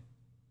again.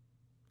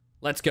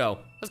 Let's go.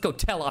 Let's go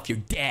tell off your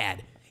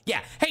dad.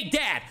 Yeah. Hey,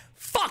 Dad.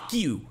 Fuck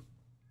you.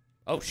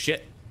 Oh,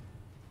 shit.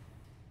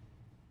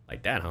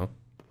 Like that, huh?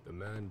 The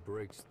man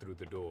breaks through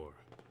the door,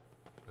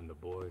 and the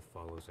boy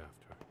follows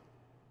after.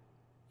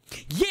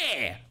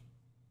 Yeah!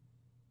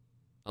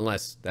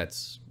 Unless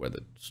that's where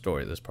the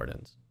story of this part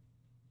ends.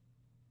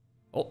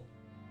 Oh.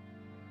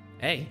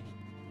 Hey.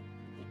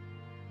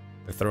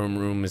 The throne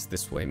room is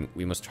this way.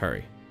 We must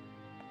hurry.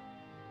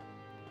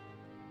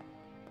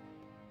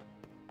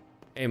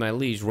 Hey, my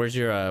liege, where's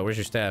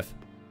your staff?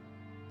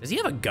 Does he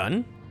have a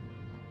gun?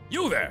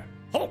 You there!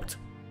 Halt!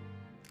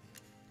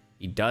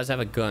 He does have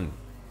a gun.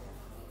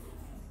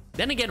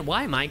 Then again,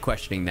 why am I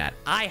questioning that?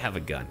 I have a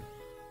gun.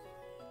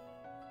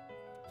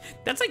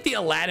 That's like the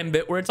Aladdin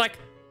bit where it's like,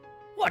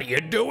 what are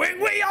you doing?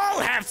 We all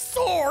have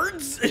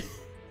swords!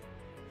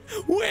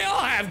 We all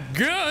have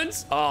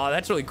guns! Oh,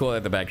 that's really cool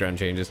that the background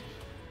changes.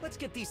 Let's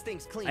get these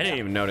things cleaned I didn't up.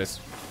 even notice.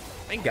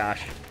 Thank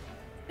gosh.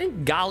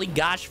 Thank golly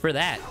gosh for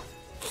that.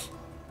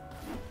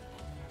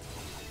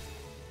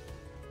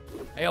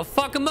 Hey, yo,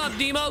 fuck him up,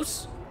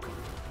 Demos.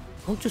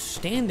 Don't just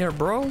stand there,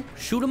 bro.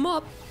 Shoot him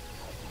up.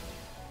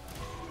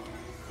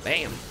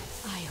 Bam.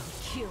 I'll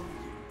kill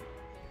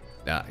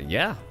you.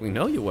 Yeah, we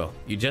know you will.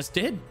 You just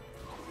did.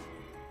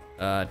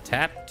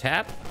 Tap,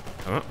 tap.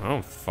 I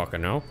don't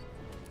fucking know.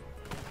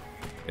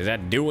 Does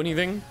that do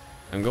anything?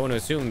 I'm going to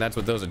assume that's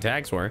what those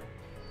attacks were.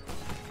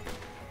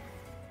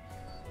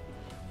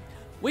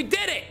 We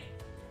did it!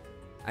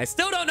 I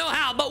still don't know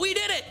how, but we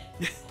did it!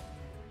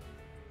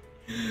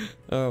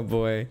 Oh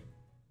boy.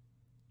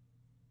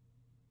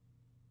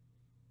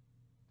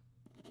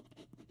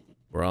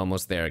 We're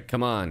almost there.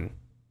 Come on.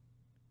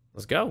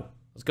 Let's go.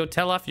 Let's go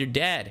tell off your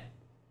dad.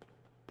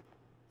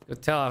 Let's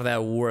go tell off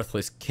that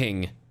worthless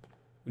king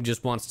who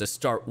just wants to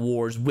start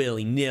wars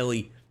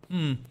willy-nilly.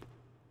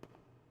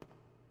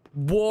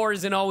 War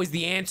isn't always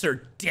the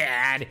answer,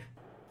 Dad.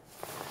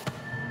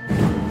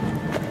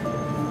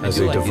 As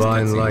a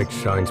divine light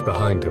shines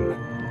behind him,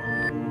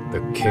 the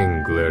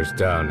king glares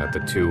down at the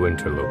two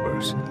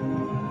interlopers.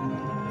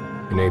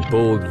 In a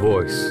bold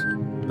voice,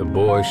 the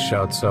boy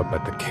shouts up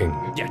at the king.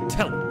 Yeah,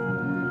 tell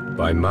him.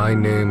 By my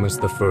name as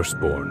the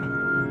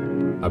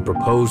firstborn, I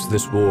propose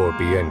this war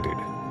be ended.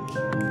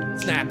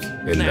 Snaps.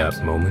 In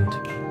that moment,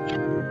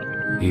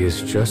 he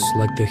is just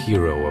like the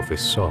hero of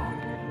his song.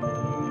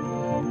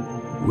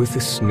 With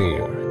a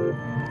sneer,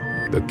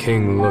 the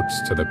king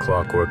looks to the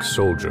clockwork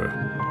soldier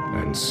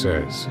and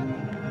says,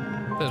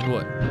 Says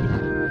what?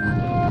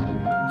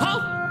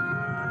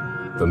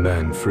 Huh? The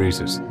man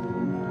freezes,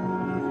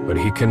 but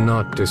he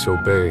cannot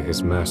disobey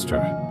his master,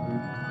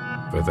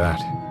 for that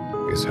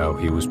is how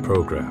he was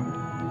programmed.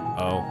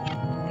 Oh.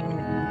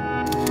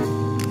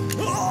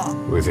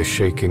 With a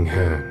shaking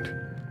hand,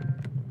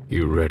 he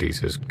readies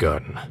his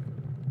gun.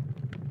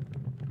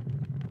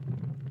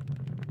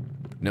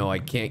 No, I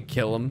can't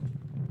kill him.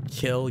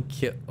 Kill.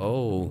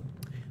 Oh.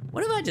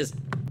 What if I just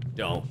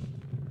don't?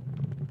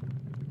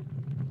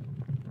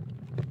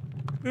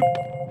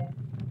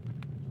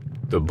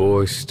 The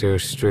boy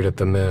stares straight at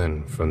the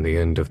man from the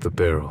end of the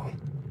barrel.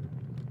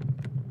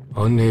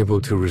 Unable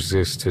to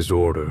resist his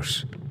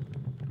orders,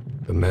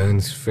 the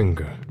man's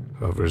finger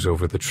hovers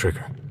over the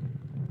trigger.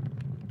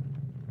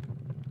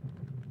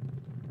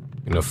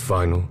 In a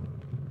final,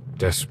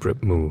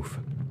 desperate move,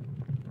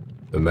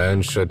 the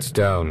man shuts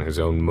down his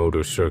own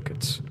motor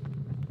circuits.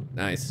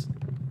 Nice.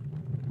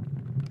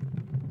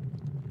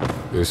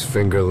 His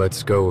finger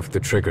lets go of the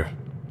trigger,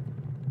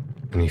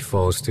 and he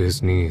falls to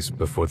his knees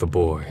before the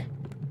boy.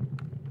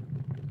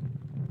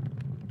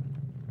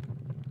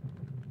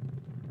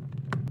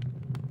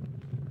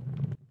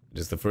 It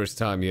is the first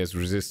time he has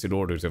resisted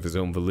orders of his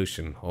own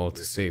volition, all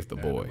to save the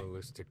boy.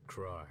 Animalistic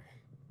cry.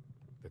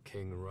 The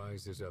king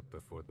rises up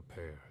before the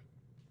pair.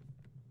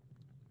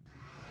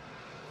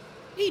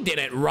 He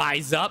didn't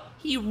rise up.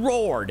 He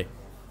roared.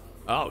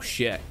 Oh,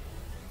 shit.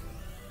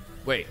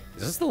 Wait,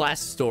 is this the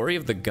last story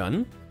of the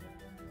gun?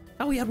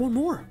 Oh, we had one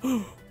more.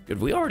 Did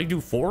we already do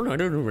 4 and I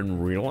didn't even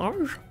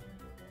realize?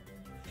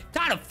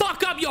 Time to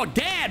fuck up your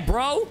dad,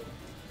 bro.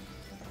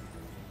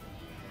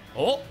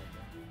 Oh.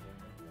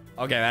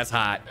 Okay, that's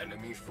hot.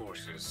 Enemy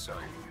forces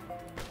sighted.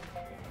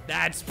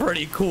 That's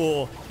pretty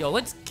cool. Yo,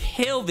 let's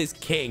kill this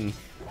king.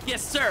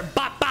 Yes, sir.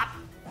 Bop, bop.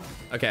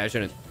 Okay, I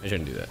shouldn't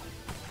do that.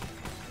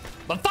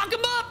 But fuck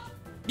him up.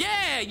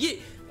 Yeah.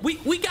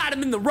 We got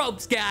him in the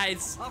ropes,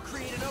 guys. I'll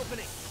create an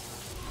opening.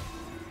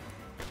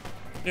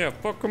 Yeah,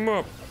 fuck him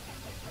up.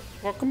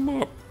 Fuck him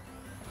up.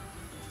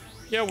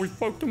 Yeah, we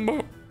fucked him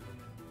up.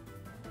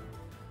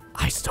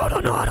 I still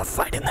don't know how to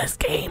fight in this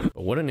game.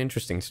 But what an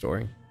interesting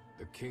story.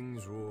 The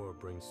king's roar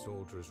brings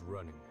soldiers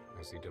running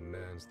as he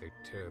demands they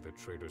tear the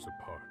traitors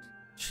apart.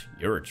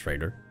 You're a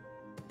traitor.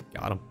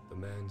 Got him. The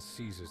man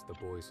seizes the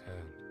boy's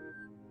hand,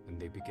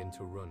 and they begin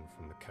to run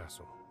from the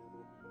castle.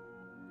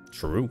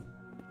 True.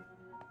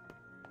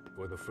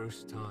 For the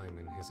first time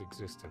in his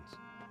existence,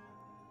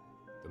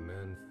 the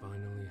man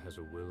finally has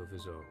a will of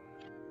his own.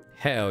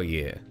 Hell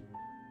yeah.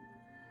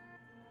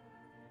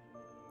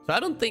 So I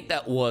don't think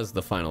that was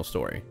the final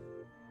story.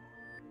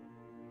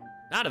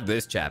 Not of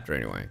this chapter,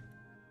 anyway.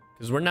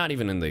 Because we're not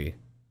even in the...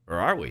 Or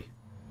are we?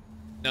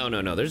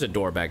 No. There's a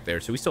door back there,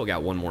 so we still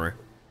got one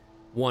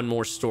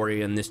more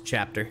story in this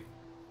chapter.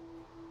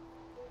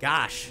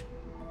 Gosh.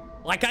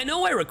 Like, I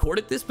know I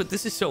recorded this, but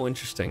this is so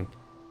interesting.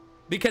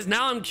 Because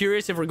now I'm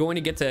curious if we're going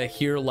to get to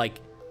hear, like,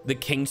 the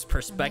king's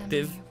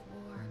perspective.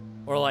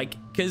 Or, like,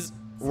 because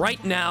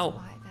right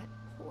now,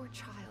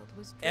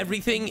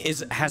 everything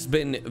has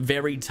been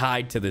very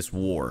tied to this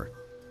war.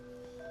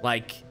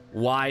 Like,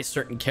 why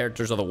certain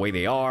characters are the way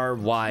they are,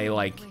 why,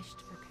 like,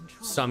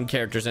 some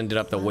characters ended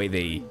up the way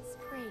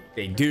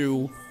they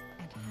do.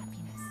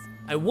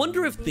 I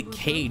wonder if the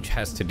cage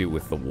has to do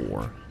with the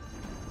war.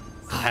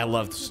 I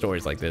love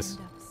stories like this.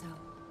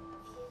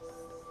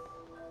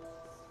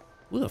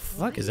 Who the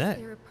fuck is that?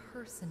 There a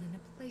person in a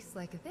place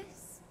like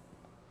this?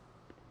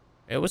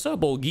 Hey, what's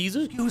up, old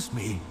geezer? Excuse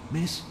me,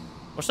 miss.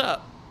 What's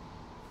up?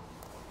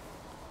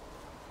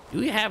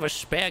 Do you have a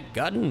spare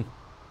gun?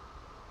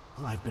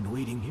 Well, I've been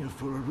waiting here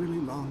for a really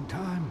long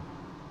time.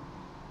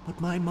 But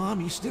my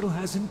mommy still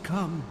hasn't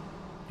come.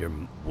 Your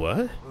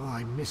what? Oh,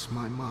 I miss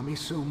my mommy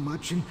so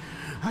much, and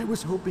I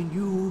was hoping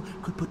you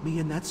could put me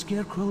in that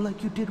scarecrow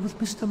like you did with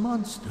Mr.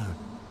 Monster.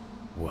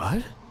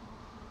 What?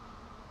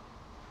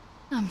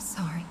 I'm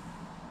sorry.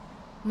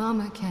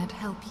 Mama can't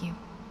help you.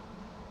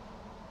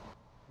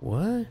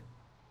 What?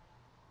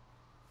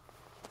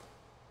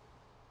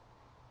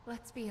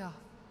 Let's be off.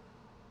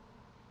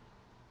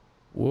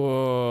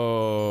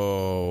 Whoa.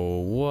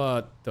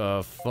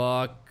 the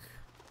fuck?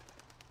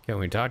 Can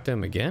we talk to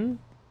him again?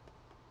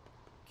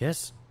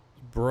 Yes.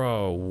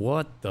 Bro,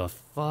 what the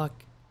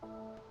fuck?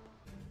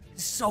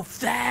 So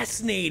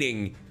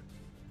fascinating.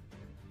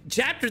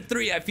 Chapter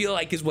 3, I feel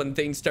like, is when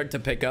things start to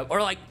pick up.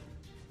 Or like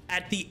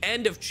at the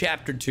end of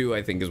chapter 2,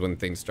 I think, is when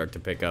things start to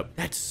pick up.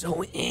 That's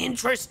so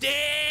interesting.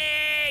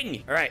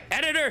 All right,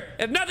 editor,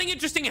 if nothing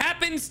interesting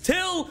happens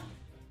till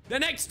the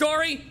next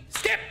story,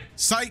 skip.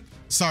 Psych.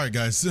 Sorry,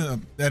 guys.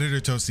 Editor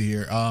Toasty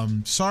here.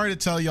 Sorry to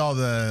tell y'all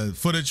the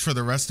footage for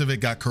the rest of it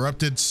got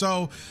corrupted.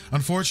 So,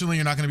 unfortunately,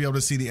 you're not going to be able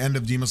to see the end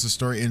of Deimos'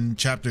 story in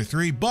Chapter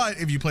 3.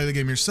 But if you play the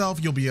game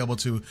yourself, you'll be able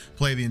to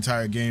play the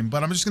entire game.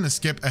 But I'm just going to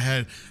skip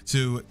ahead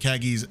to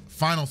Kagi's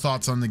final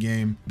thoughts on the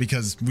game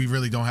because we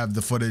really don't have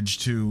the footage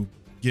to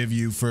give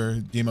you for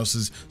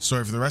Deimos'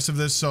 story for the rest of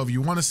this. So if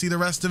you want to see the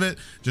rest of it,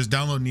 just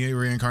download NieR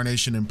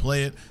Reincarnation and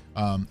play it.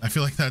 I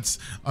feel like that's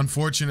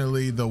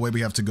unfortunately the way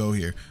we have to go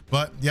here.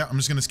 But yeah, I'm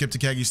just gonna skip to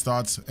Kagi's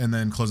thoughts and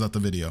then close out the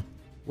video.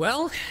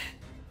 Well,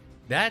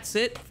 that's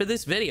it for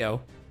this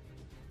video.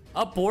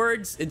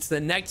 Upwards, it's the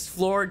next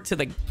floor to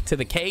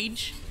the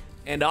cage.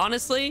 And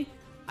honestly,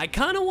 I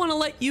kind of want to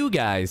let you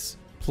guys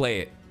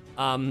play it.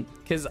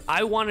 Because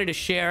I wanted to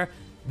share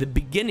the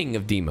beginning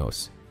of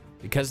Deimos.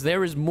 Because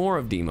there is more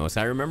of Deimos.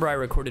 I remember I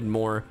recorded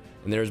more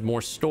and there's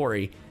more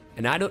story.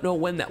 And I don't know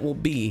when that will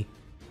be.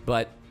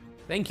 But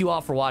thank you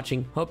all for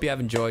watching. Hope you have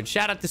enjoyed.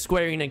 Shout out to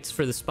Square Enix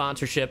for the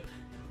sponsorship.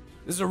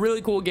 This is a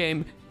really cool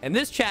game. And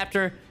this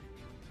chapter,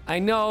 I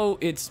know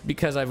it's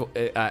because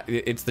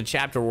it's the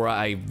chapter where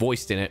I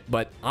voiced in it.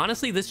 But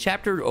honestly, this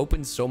chapter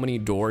opens so many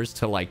doors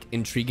to like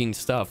intriguing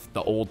stuff.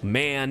 The old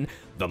man,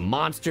 the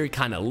monster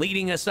kind of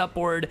leading us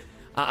upward.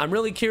 I'm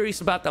really curious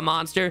about the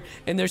monster,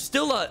 and there's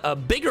still a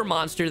bigger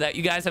monster that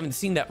you guys haven't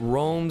seen that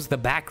roams the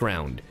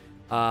background.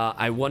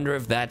 I wonder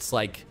if that's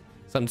like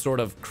some sort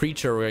of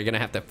creature we're gonna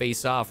have to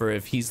face off, or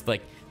if he's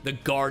like the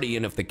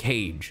guardian of the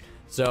cage.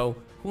 So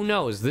who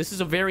knows? This is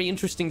a very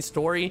interesting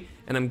story,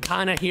 and I'm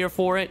kind of here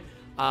for it.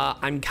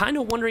 I'm kind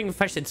of wondering if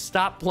I should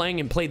stop playing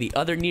and play the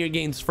other NieR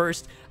games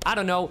first. I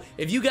don't know.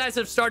 If you guys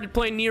have started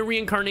playing NieR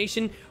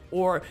Reincarnation,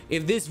 or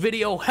if this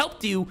video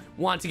helped you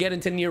want to get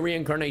into NieR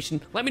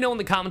Reincarnation, let me know in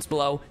the comments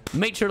below.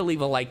 Make sure to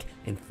leave a like,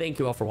 and thank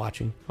you all for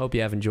watching. Hope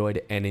you have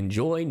enjoyed, and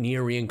enjoy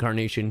NieR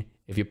Reincarnation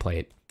if you play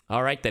it.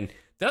 All right then, to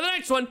the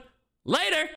next one. Later!